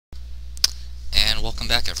And welcome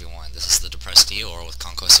back, everyone. This is the Depressed Eeyore with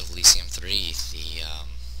Conquest of Elysium 3,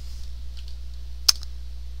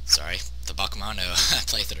 the Bakemono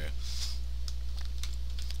playthrough.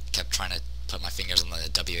 Kept trying to put my fingers on the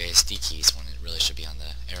WASD keys when it really should be on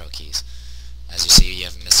the arrow keys. As you see, you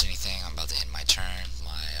haven't missed anything. I'm about to end my turn.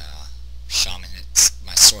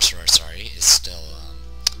 My sorcerer, is still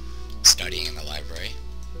studying in the library.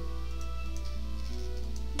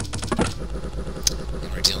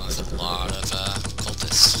 And we're dealing with a lot of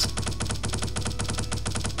cultists.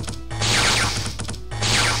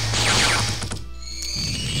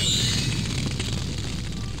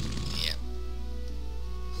 Yep.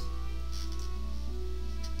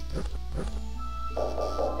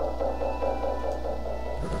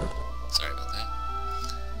 Sorry about that.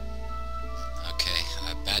 Okay,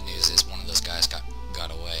 bad news is one of those guys got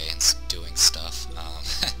away and doing stuff.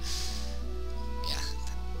 Yeah.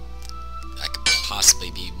 I could possibly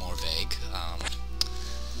be more vague.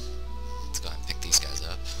 Let's go ahead and pick these guys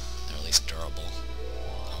up. They're at least durable.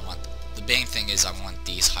 The main thing is I want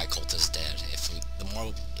these high cultists dead.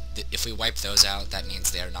 If we wipe those out, that means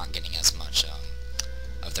they're not getting as much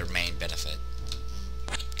of their main benefit.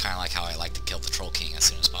 Kind of like how I like to kill the Troll King as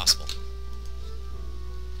soon as possible.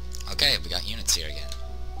 Okay, we got units here again.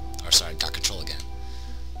 Or sorry, got control again.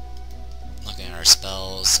 Looking at our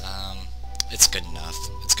spells, it's good enough.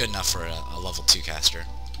 It's good enough for a level 2 caster.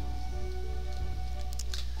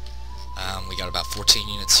 We got about 14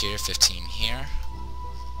 units here, 15 here.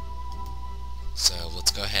 So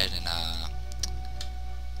let's go ahead and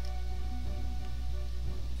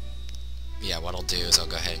yeah, what I'll do is I'll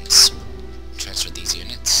go ahead and transfer these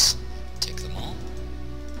units, take them all.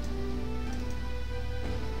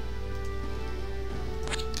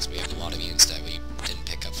 Because we have a lot of units that we didn't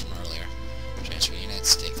pick up from earlier. Transfer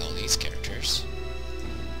units, take all these characters.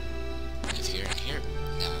 Leave here and here.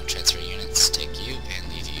 Now transfer units, take you, and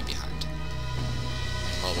leave you behind.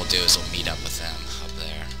 And what we'll do is we'll meet up with them up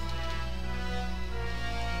there.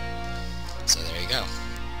 So there you go.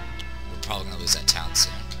 We're probably going to lose that town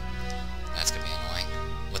soon. That's going to be annoying.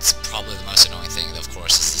 What's probably the most annoying thing, of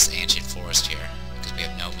course, is this ancient forest here, because we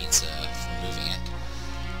have no means of removing it.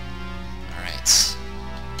 Alright,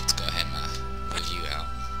 let's go ahead and move you out.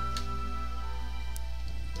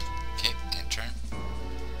 Okay, and turn.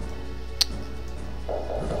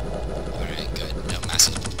 Alright, good. No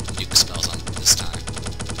massive nuke spells on this time.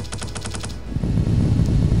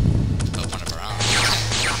 But one of our own.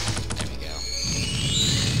 There we go.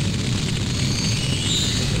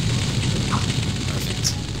 Perfect.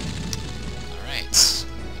 Alright.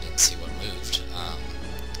 We didn't see what moved.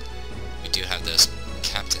 We do have those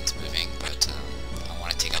captains moving, but I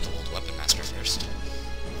want to take out the old weapon master first.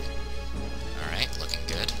 Alright, looking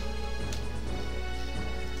good.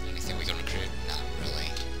 Anything we can recruit? Not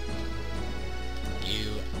really.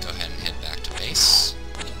 You go ahead and head back to base.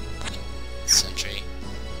 Sentry.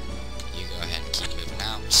 You go ahead and keep moving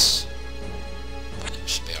out.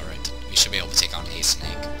 Should be alright. We should be able to take on a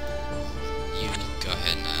snake. You go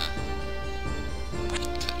ahead and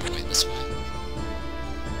cut your way this way.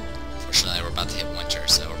 Fortunately, we're about to hit winter,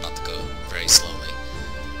 so we're about to go very slowly.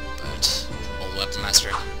 But old weapon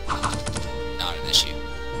master, not an issue.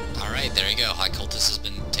 Alright, there you go. High cultist has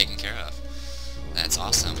been taken care of. That's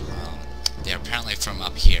awesome. They're apparently from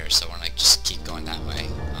up here, so we're gonna just keep going that way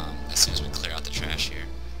as soon as we clear out the trash here.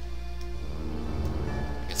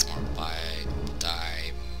 Get some more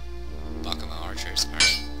Bakemono archers.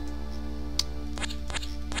 Alright.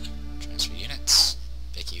 Transfer units.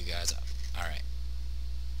 Pick you guys up. Alright.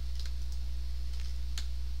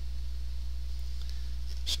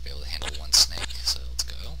 Should be able to handle one snake, so let's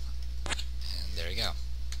go. And there you go.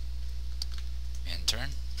 End turn.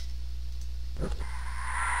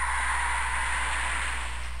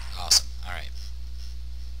 Awesome. Alright.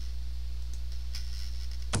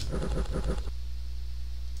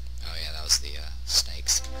 Oh yeah, that was the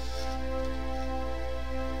snakes.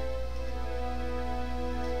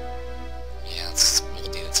 Yeah, we'll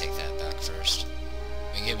need to take that back first.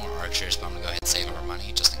 We can get more archers, but I'm gonna go ahead and save our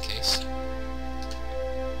money just in case.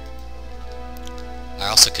 I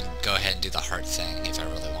also could go ahead and do the heart thing if I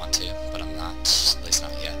really want to, but I'm not, at least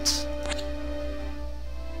not yet.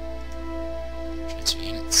 Transfer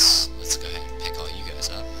units. Let's go ahead and pick all you guys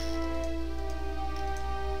up.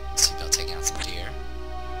 Let's see about taking out some deer.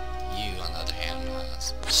 You, on the other hand,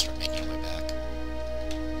 start making your way back.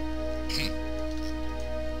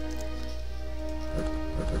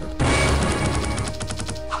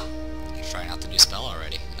 You're trying out the new spell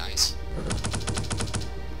already. Nice.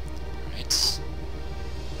 Alright.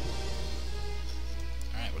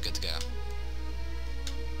 Alright, we're good to go.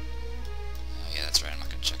 Oh yeah, that's right, I'm not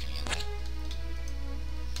gonna check any of that.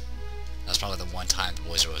 one time the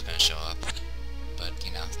wizard was going to show up. But,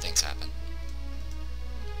 you know, things happen.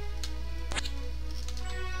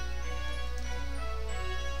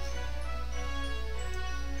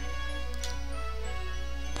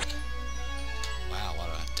 Wow, what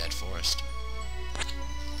a dead forest.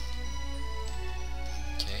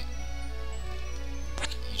 Okay.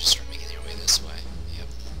 You just start making your way this way. Yep.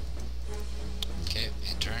 Okay,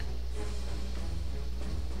 and turn.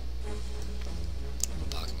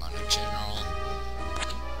 Bakemono General.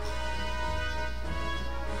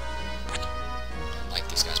 Don't like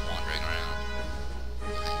these guys wandering around.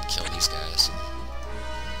 Go ahead and kill these guys.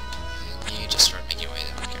 And you just start making your way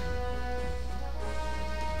down here.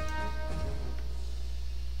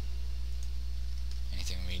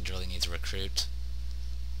 Anything we really need to recruit?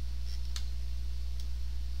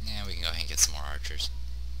 Yeah, we can go ahead and get some more archers.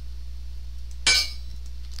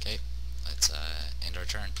 Okay, let's end our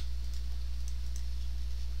turn.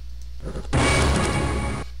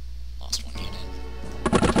 Lost one unit.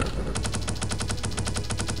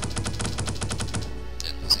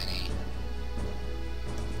 Didn't lose any.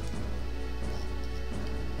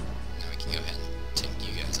 Now we can go ahead and take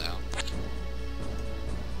you guys out.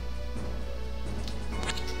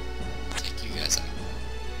 Take you guys out.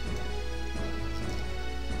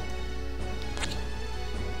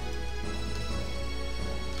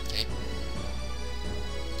 Okay.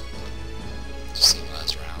 Just see what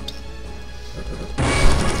that's around.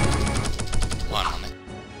 One moment.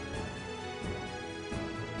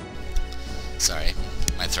 Sorry,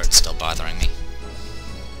 my throat's still bothering me.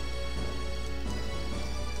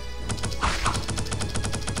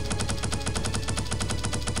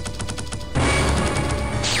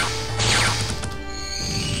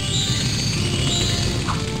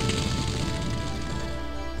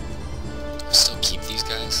 Still keep these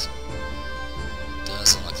guys?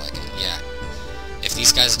 Doesn't look like it. Yeah. If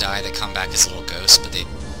these guys die, they come back as little ghosts, but they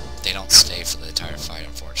don't stay for the entire fight,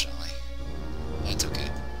 unfortunately. That's okay.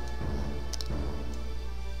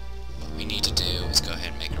 What we need to do is go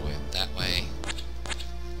ahead and make our way up that way.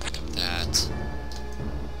 Pick up that.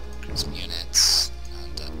 Recruit some units.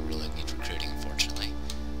 None that really need recruiting, unfortunately.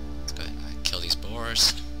 Let's go ahead and kill these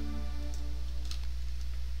boars.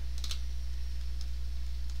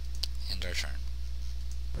 End our turn.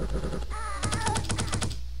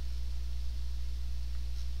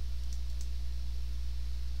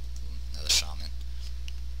 Another shaman.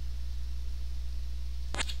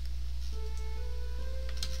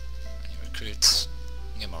 Any recruits?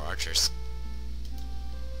 Get more archers.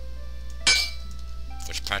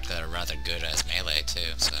 Which practically are rather good as melee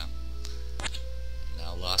too, so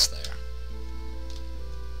no loss there.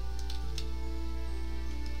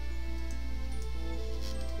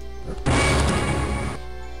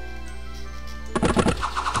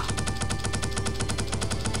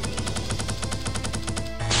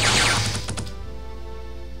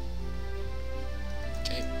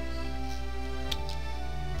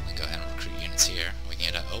 Here. We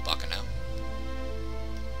can get a Bakemono.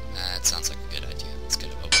 That sounds like a good idea. Let's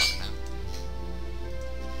get a Bakemono.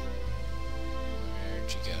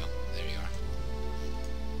 Where'd you go? There you are.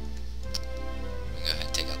 We can go ahead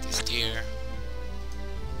and take out these deer.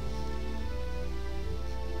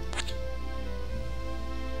 I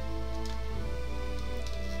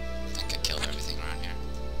think I killed everything around here.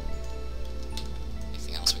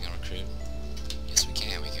 Anything else we can recruit? Yes, we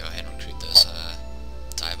can. We can go ahead and recruit those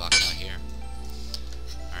Bakemono here.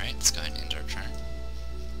 Alright, let's go ahead and end our turn.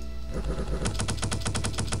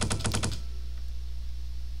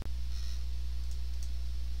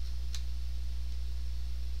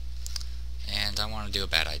 And I want to do a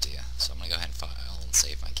bad idea, so I'm going to go ahead and file and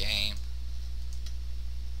save my game.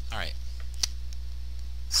 Alright.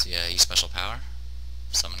 So yeah, use special power.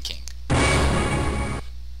 Summon King.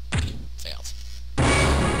 Failed.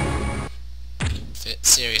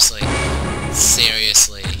 Seriously?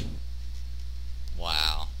 Seriously?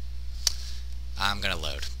 Wow. I'm gonna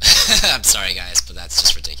load. I'm sorry guys, but that's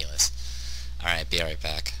just ridiculous. Alright, be right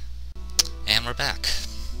back. And we're back.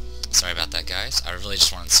 Sorry about that guys. I really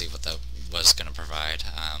just wanted to see what that was gonna provide.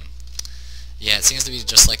 Yeah, it seems to be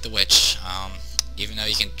just like the witch. Even though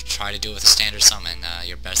you can try to do it with a standard summon,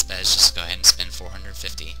 your best bet is just go ahead and spend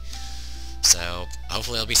 450. So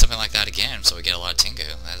hopefully it'll be something like that again, so we get a lot of Tengu.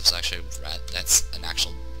 That's an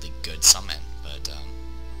actually good summon, but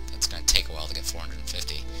it's going to take a while to get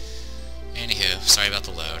 450. Anywho, sorry about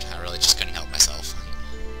the load. I really just couldn't help myself.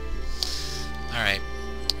 Alright,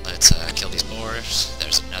 let's kill these boars.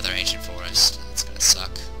 There's another ancient forest. That's going to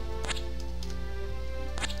suck.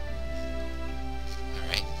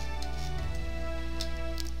 Alright.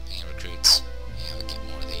 Any recruits? Yeah, we get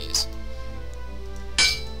more of these.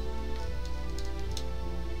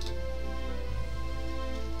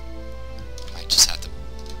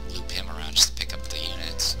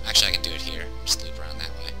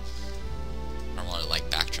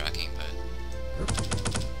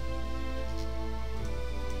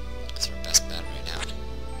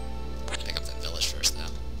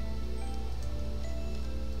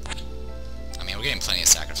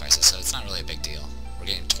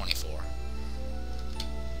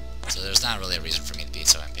 not really a reason for me to be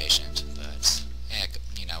so impatient, but yeah,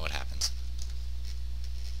 you know what happens.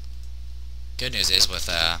 Good news is with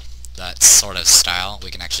that sort of style, we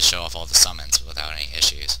can actually show off all the summons without any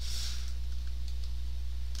issues.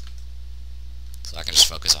 So I can just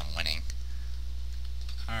focus on winning.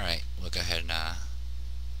 Alright, we'll go ahead and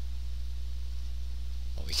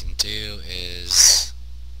what we can do is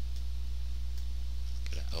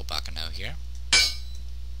get an Bakemono here.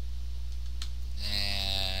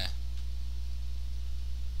 And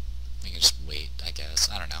we can just wait, I guess.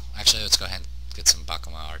 I don't know. Actually, let's go ahead and get some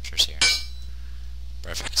Bakemono archers here.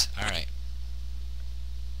 Perfect. Alright.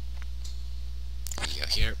 You go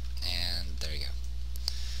here, and there you go.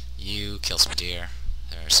 You kill some deer.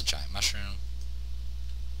 There's a giant mushroom.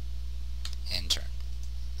 And turn.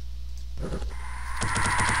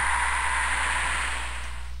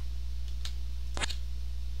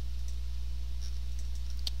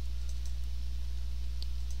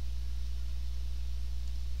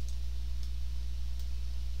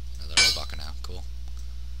 Another Bakemono, cool.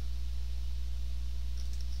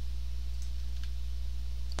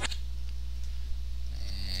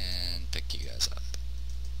 And pick you guys up.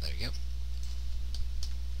 There you go.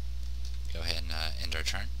 Go ahead and end our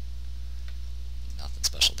turn. Nothing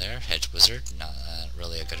special there. Hedge Wizard, not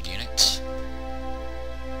really a good unit.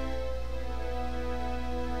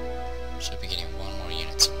 Should be getting one more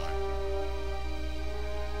unit somewhere.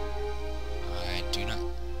 I do not.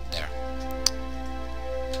 There.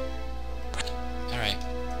 Alright.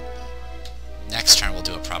 Next turn we'll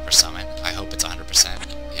do a proper summon. I hope it's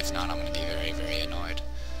 100%. If not, I'm going to be very, very annoyed.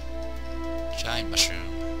 Giant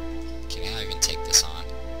mushroom. Can I even take this on?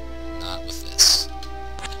 Not with this.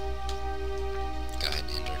 Go ahead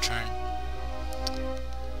and end our turn.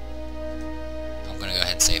 I'm going to go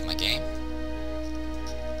ahead and save my game.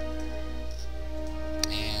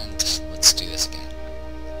 And let's do this again.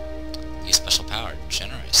 Use special power.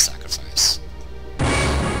 Generous sacrifice.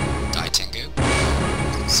 Die Tengu.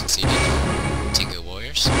 Succeeded. Tengu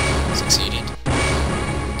Warriors. Succeeded.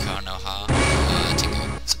 Konoha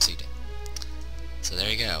Tengu. Succeeded. So there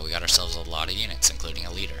you go. We got ourselves a lot of units, including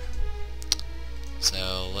a leader.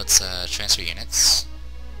 So let's transfer units.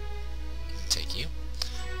 Take you.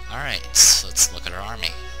 Alright, so let's look at our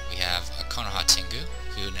army. We have a Konoha Tengu,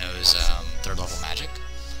 who knows 3rd level magic,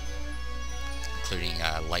 including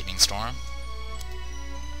Lightning Storm,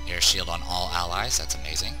 Air Shield on all allies, that's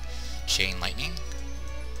amazing, Chain Lightning,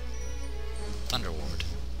 Thunder Ward.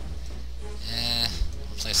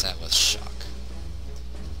 Replace that with Shock.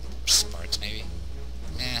 Or Sparks, maybe?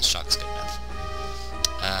 Shock's good enough.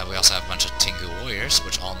 We also have a bunch of Tengu Warriors,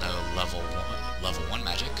 which all know level 1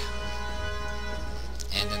 magic.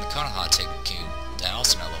 And then the Konoha Tengu that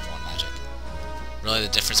also know level 1 magic. Really the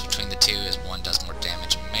difference between the two is one does more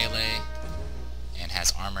damage in melee, and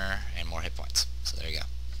has armor and more hit points. So there you go.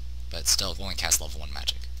 But still only casts level 1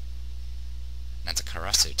 magic. And that's a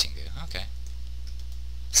Karasu Tengu, okay.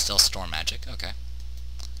 Still storm magic, okay.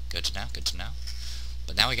 Good to know, good to know.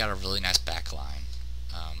 But now we got a really nice back line.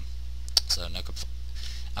 So no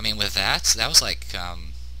I mean, with that was like,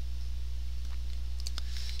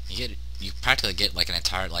 you practically get like an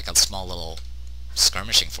entire, like a small little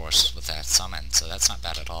skirmishing force with that summon, so that's not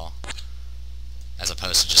bad at all. As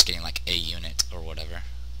opposed to just getting like a unit or whatever.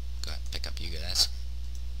 Go ahead and pick up you guys.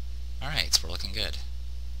 Alright, so we're looking good.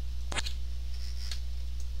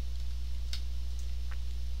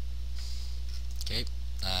 Okay,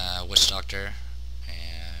 Witch Doctor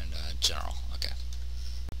and General, okay.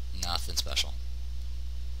 Nothing special.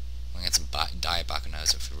 We can get some Die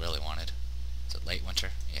Bakemonos if we really wanted. Is it late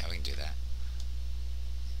winter? Yeah, we can do that.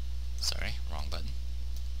 Sorry, wrong button.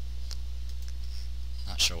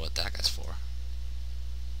 Not sure what that guy's for.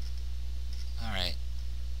 Alright.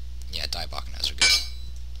 Yeah, Die Bakemonos are good.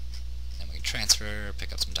 Then we can transfer,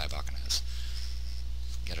 pick up some Die Bakemonos.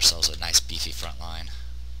 Get ourselves a nice beefy front line.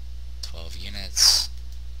 12 units.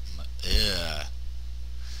 Ugh.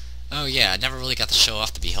 Oh yeah, I never really got to show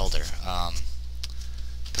off the Beholder.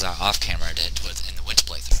 Because I off-camera did in the Witch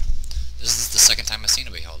playthrough. This is the second time I've seen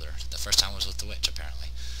a Beholder. The first time was with the Witch, apparently.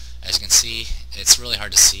 As you can see, it's really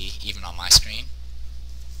hard to see, even on my screen.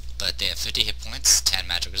 But they have 50 hit points, 10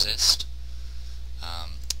 magic resist.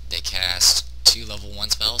 They cast 2 level 1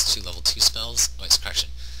 spells, 2 level 2 spells. Wait, correction.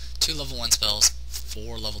 2 level 1 spells,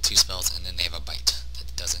 4 level 2 spells, and then they have a bite.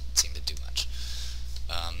 It doesn't seem to do much.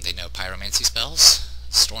 They know Pyromancy spells,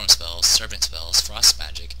 Storm spells, Servant spells, Frost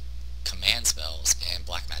magic, Command spells, and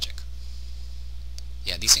Black magic.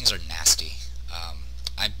 Yeah, these things are nasty.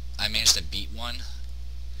 I managed to beat one,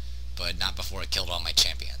 but not before it killed all my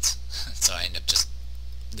champions. So I ended up just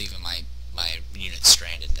leaving my unit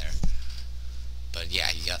stranded there. But yeah,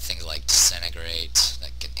 you got things like Disintegrate,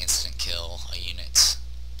 that can instant kill a unit.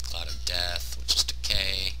 Cloud of Death, which is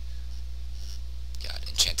decay. Got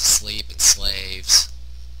Enchant to Sleep, Enslaves.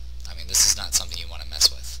 I mean, this is not something you want to mess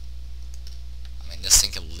with. I mean, this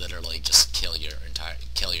thing can literally just kill your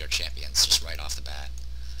champions just right off the bat.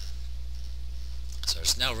 So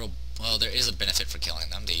there's no real, well, there is a benefit for killing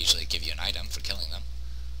them. They usually give you an item for killing them.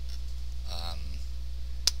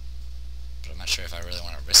 But I'm not sure if I really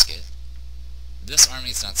want to risk it. This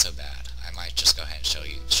army's not so bad. I might just go ahead and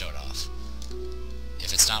show it off.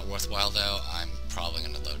 If it's not worthwhile though, I'm probably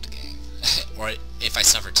going to load the game. Or if I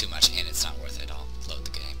suffer too much and it's not worth it, I'll load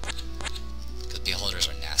the game. Because beholders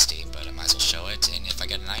are nasty, but I might as well show it, and if I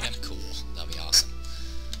get an item, cool. That'll be awesome.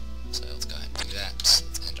 So let's go ahead and do that. Let's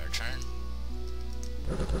end our turn.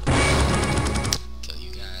 Kill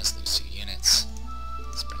you guys, lose 2 units.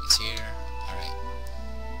 Spring is here. Alright.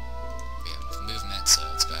 We have enough movement, so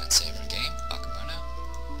let's go ahead and save our game. Bakemono.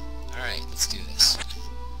 Alright, let's do this.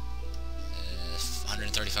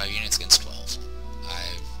 135 units against 12.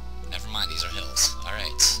 Never mind, these are hills.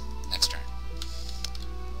 Alright, next turn.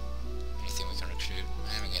 Anything we can recruit?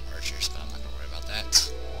 I'm gonna get archers, but I'm not gonna worry about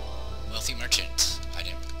that. Wealthy merchant. I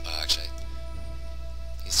didn't, actually.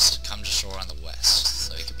 He's come to shore on the west,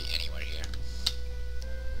 so he could be anywhere here.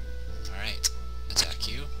 Alright, attack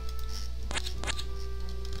you.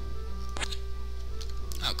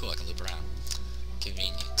 Oh, cool, I can loop around.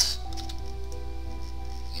 Convenient.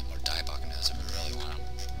 Need more die Bakemonos if we really want them.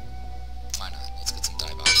 Why not? Let's get some die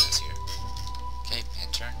Bakemonos here. Okay,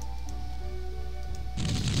 end turn.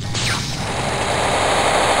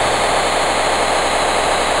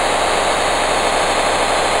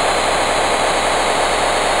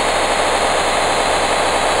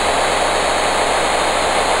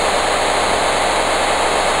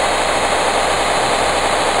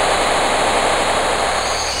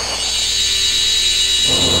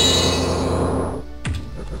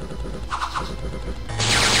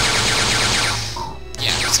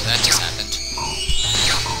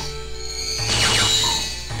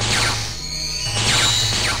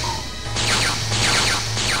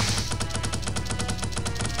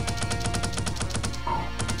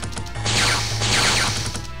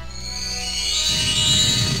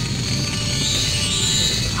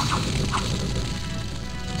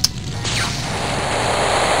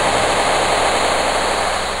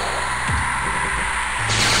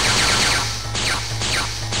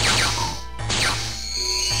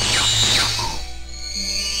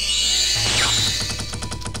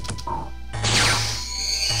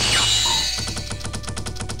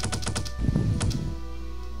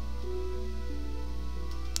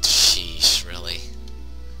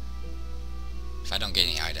 If I don't get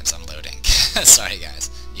any items, I'm loading. Sorry guys.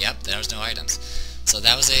 Yep, there was no items. So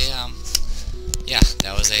that was a, yeah,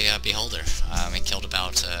 that was a beholder. It killed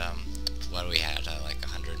about, what we had, like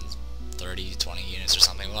 130, 20 units or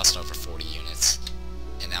something. We lost over 40 units.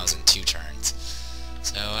 And that was in 2 turns.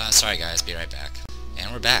 So, sorry guys, be right back.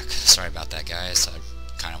 And we're back. Sorry about that guys. I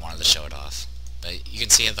kind of wanted to show it off. But you can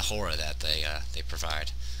see the horror that they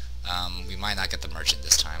provide. We might not get the merchant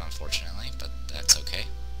this time, unfortunately, but that's okay.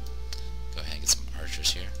 Go ahead and get some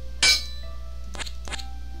archers here.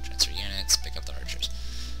 Transfer units, pick up the archers.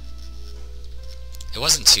 It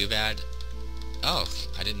wasn't too bad. Oh,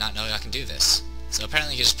 I did not know I can do this. So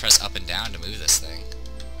apparently you just press up and down to move this thing.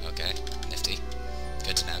 Okay, nifty.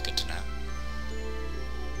 Good to know, good to know.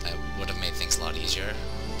 That would have made things a lot easier,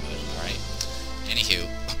 but alright. Anywho,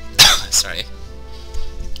 sorry.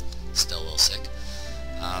 Still a little sick.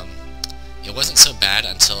 It wasn't so bad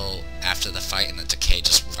until after the fight and the decay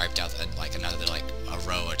just wiped out like another like a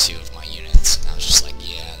row or 2 of my units. And I was just like,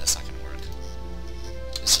 yeah, that's not gonna work.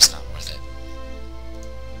 It's just not worth it.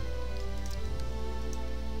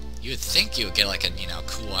 You would think you would get like a, you know,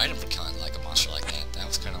 cool item for killing like a monster like that. That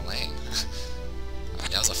was kind of lame. I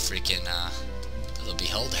mean, that was a freaking little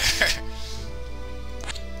beholder.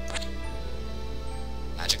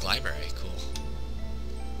 Magic library, cool.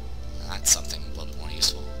 That's something a little bit more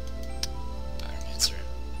useful. Pyromancer.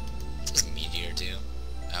 What does Meteor do?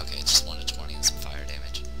 Okay, it's just 1 to 20 and some fire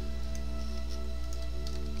damage.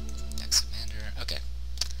 Next commander. Okay.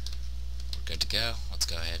 We're good to go. Let's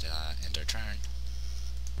go ahead and end our turn.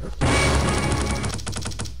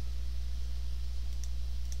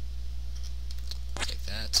 Take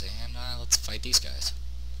that, and let's fight these guys.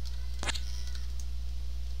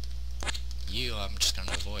 You, I'm just going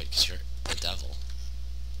to avoid because you're the devil.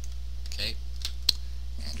 Okay,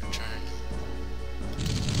 and return.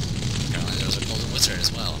 Apparently there was a golden wizard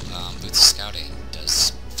as well. Boots of Scouting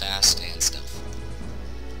does fast and stealth.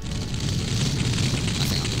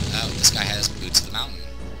 Nothing on the, oh, this guy has Boots of the Mountain.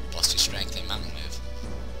 +2 strength and mountain move.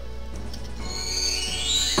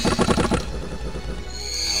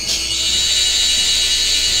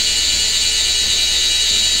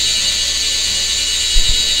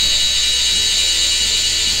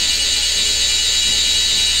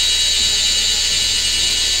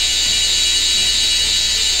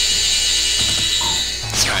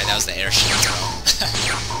 airship as well.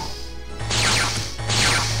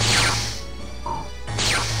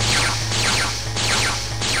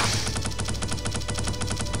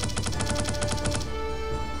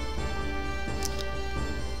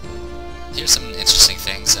 Here's some interesting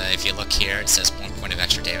things. If you look here, it says 1 point of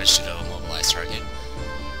extra damage due to a mobilized target.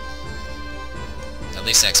 At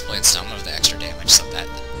least that explains some of the extra damage, so that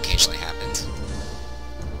occasionally happens.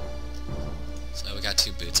 So we got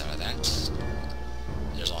 2 boots out of that.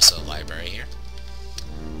 There's also a library here.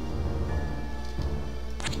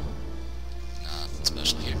 Nothing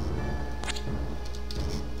special here.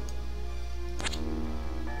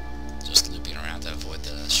 Just looping around to avoid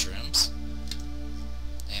the shrooms.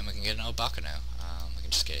 And we can get an Bakemono. We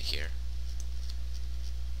can just get it here.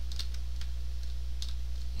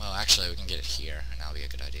 Well, actually, we can get it here, and that'll be a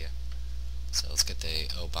good idea. So let's get the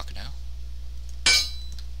Bakemono.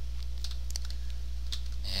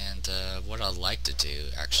 And what I'd like to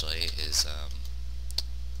do, actually, is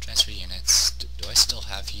transfer units. Do I still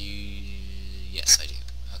have you? Yes, I do.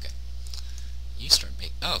 Okay. You start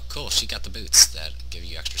making... Oh, cool. She got the boots that give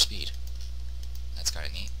you extra speed. That's kind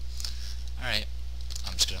of neat. Alright.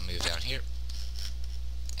 I'm just going to move down here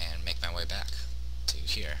and make my way back to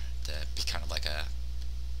here to be kind of like a,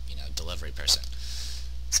 you know, delivery person.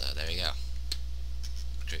 So there you go.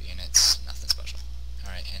 Recruit units, nothing special.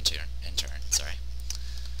 Alright, intern, sorry.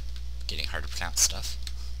 Getting hard to pronounce stuff.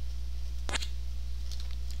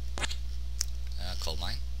 Coal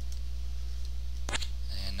mine.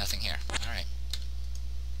 And nothing here. Alright.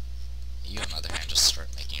 You, on the other hand, just start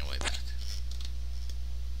making your way back.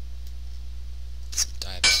 Some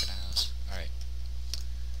Bakemonos. Alright.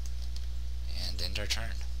 And end our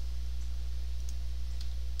turn.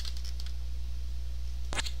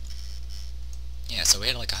 Yeah, so we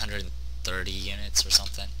had like 130 units or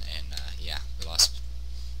something, and yeah, we lost.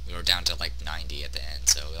 We were down to like 90 at the end,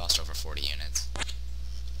 so we lost over 40 units.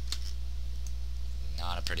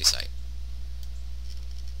 Not a pretty sight.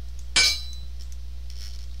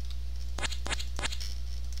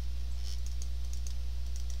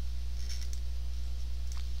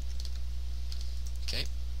 Okay,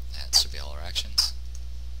 that should be all our actions.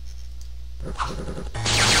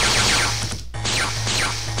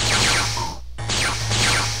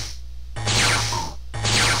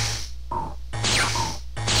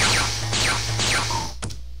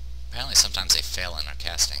 Apparently sometimes they fail in our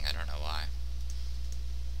casting, I don't know why.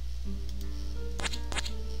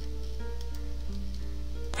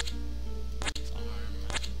 Farm,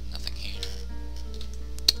 nothing here.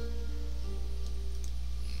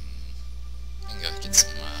 We can go get some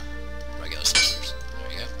regular soldiers.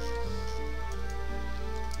 There you go.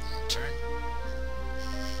 And turn.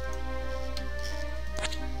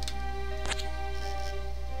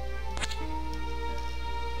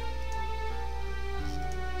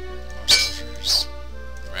 More soldiers.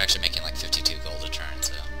 We're actually making like 52 gold a turn,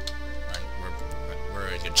 so we're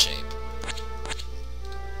in good shape.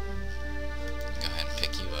 Go ahead and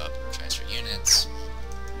pick you up. Transfer units.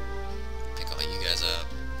 Pick all you guys up.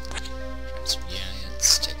 Transfer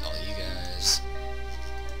units. Take all you guys.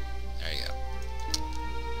 There you go.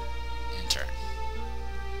 And turn.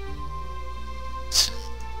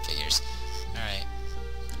 Figures. Alright.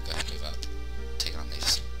 Go ahead and move up. Take on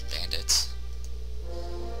these bandits.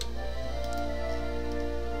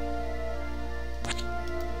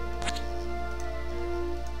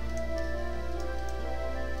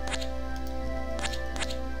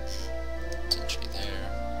 Sentry there.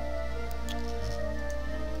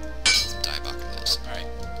 Some Bakemonos. Alright.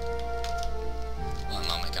 One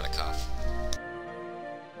moment, got a cough.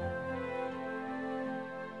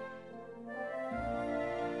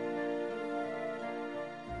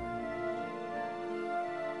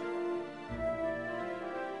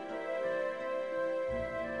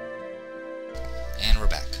 And we're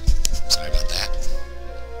back. Sorry about that.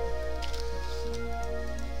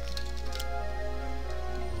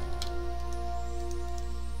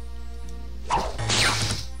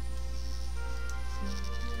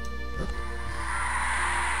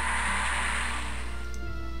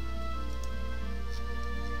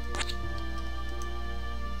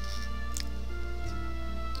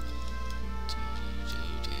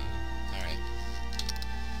 Alright.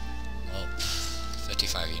 Well,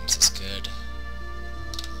 55 units is good.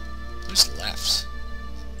 Who's left?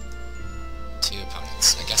 2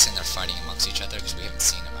 opponents. I'm guessing they're fighting amongst each other because we haven't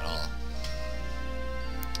seen them at all.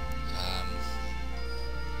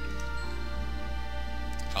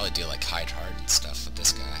 Probably do like hide hard and stuff with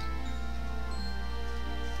this guy.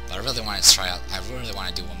 But I really want to try out. I really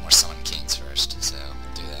want to do one more Summon Kings first, so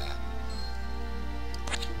we'll do that.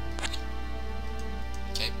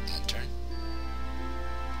 Okay, and turn.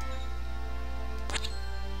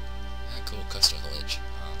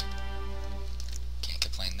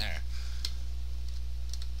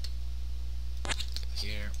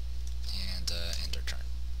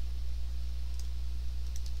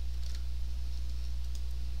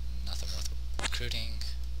 recruiting.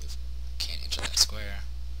 We can't enter that square.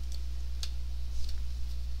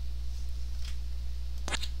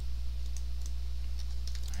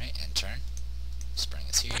 Alright, end turn. Spring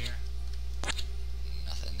is here.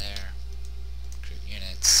 Nothing there. Recruit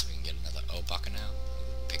units. We can get another Bakemono.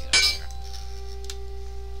 Pick it up there.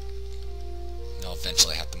 And I'll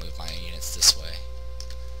eventually have to move my units this way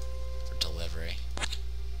for delivery.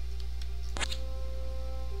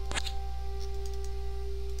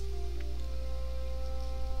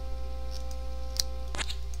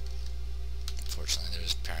 Unfortunately,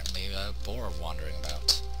 there's apparently a boar wandering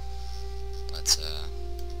about. Let's get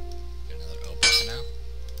another Bakemono.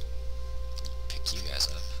 Pick you guys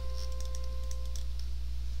up.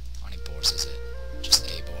 How many boars is it? Just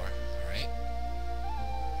a boar. Alright.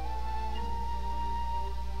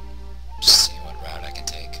 Just seeing what route I can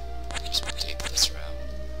take. Just take this route.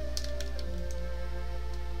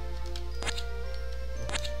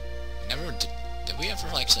 Did we ever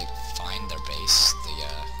actually find their base,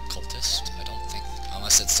 the cultists? I don't think,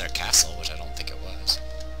 unless it's their castle, which I